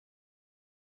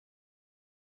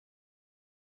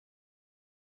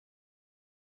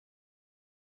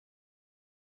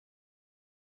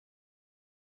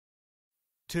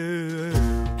They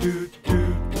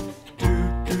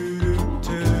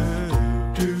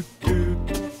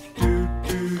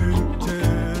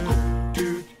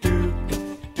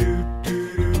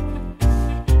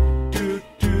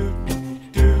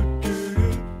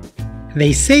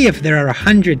say if there are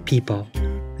 100 people,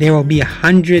 there will be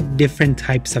 100 different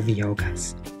types of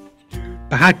yogas.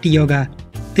 Bhakti Yoga,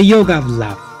 the yoga of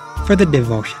love, for the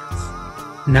devotions.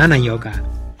 Jnana Yoga,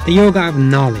 the yoga of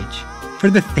knowledge, for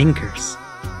the thinkers.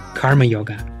 Karma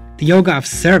Yoga, the yoga of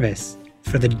service,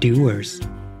 for the doers.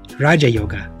 Raja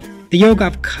Yoga, the yoga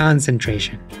of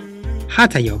concentration.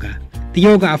 Hatha Yoga, the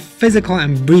yoga of physical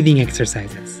and breathing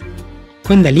exercises.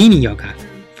 Kundalini Yoga,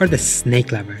 for the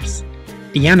snake lovers.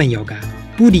 Dhyana Yoga,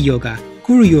 Buddhi Yoga,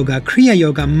 Guru Yoga, Kriya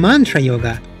Yoga, Mantra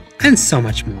Yoga, and so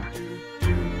much more.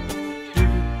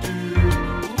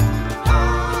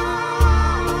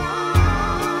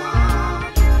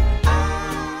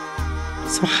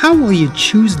 So how will you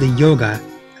choose the yoga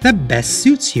that best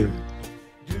suits you?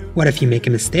 What if you make a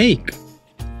mistake?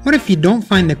 What if you don't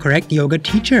find the correct yoga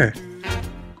teacher?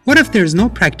 What if there's no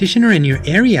practitioner in your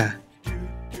area?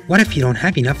 What if you don't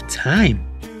have enough time?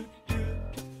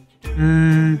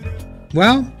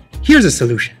 Well, here's a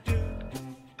solution.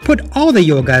 Put all the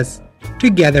yogas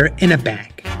together in a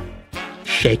bag.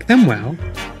 Shake them well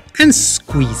and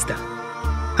squeeze them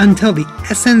until the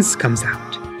essence comes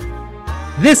out.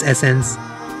 This essence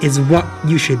is what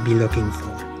you should be looking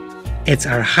for. It's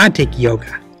Arhatic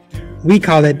Yoga. We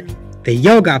call it the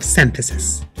yoga of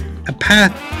synthesis, a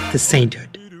path to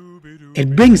sainthood.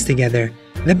 It brings together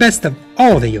the best of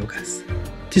all the yogas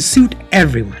to suit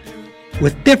everyone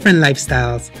with different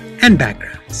lifestyles and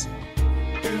backgrounds.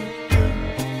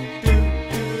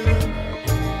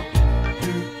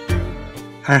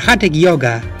 Arhatic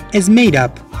Yoga is made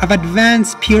up of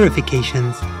advanced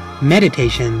purifications,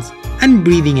 meditations, and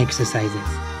breathing exercises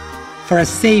for a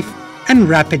safe and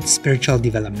rapid spiritual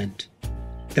development.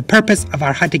 The purpose of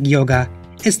Arhatic Yoga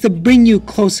is to bring you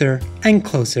closer and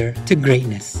closer to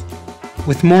greatness,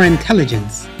 with more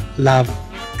intelligence, love,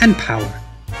 and power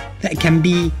that can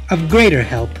be of greater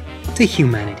help to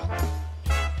humanity.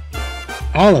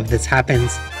 All of this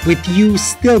happens with you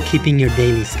still keeping your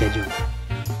daily schedule.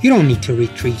 You don't need to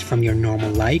retreat from your normal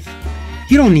life.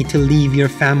 You don't need to leave your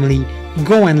family,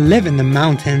 go and live in the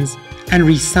mountains, and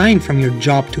resign from your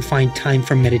job to find time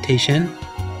for meditation.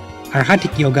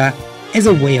 Arhatic Yoga is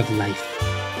a way of life,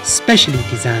 specially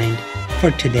designed for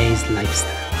today's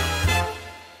lifestyle.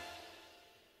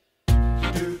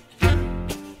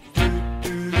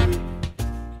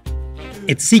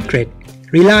 Its secret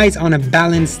relies on a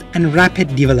balanced and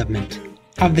rapid development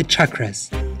of the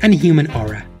chakras and human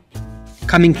aura,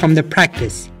 coming from the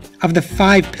practice of the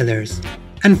 5 pillars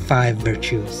and 5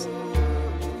 virtues.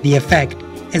 The effect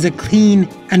is a clean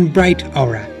and bright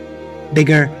aura,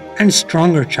 bigger and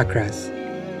stronger chakras,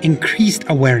 increased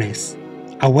awareness,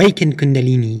 awakened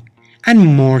kundalini, and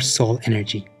more soul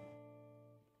energy.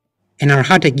 In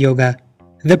Arhatic Yoga,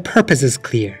 the purpose is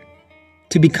clear: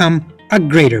 to become a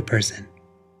greater person,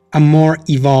 a more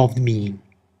evolved being.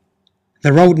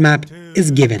 The roadmap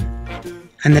is given,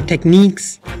 and the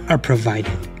techniques are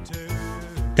provided.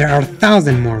 There are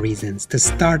 1,000 more reasons to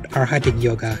start Arhatic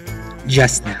Yoga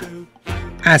just now.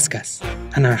 Ask us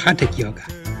on Arhatic Yoga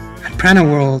at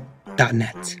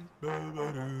pranaworld.net.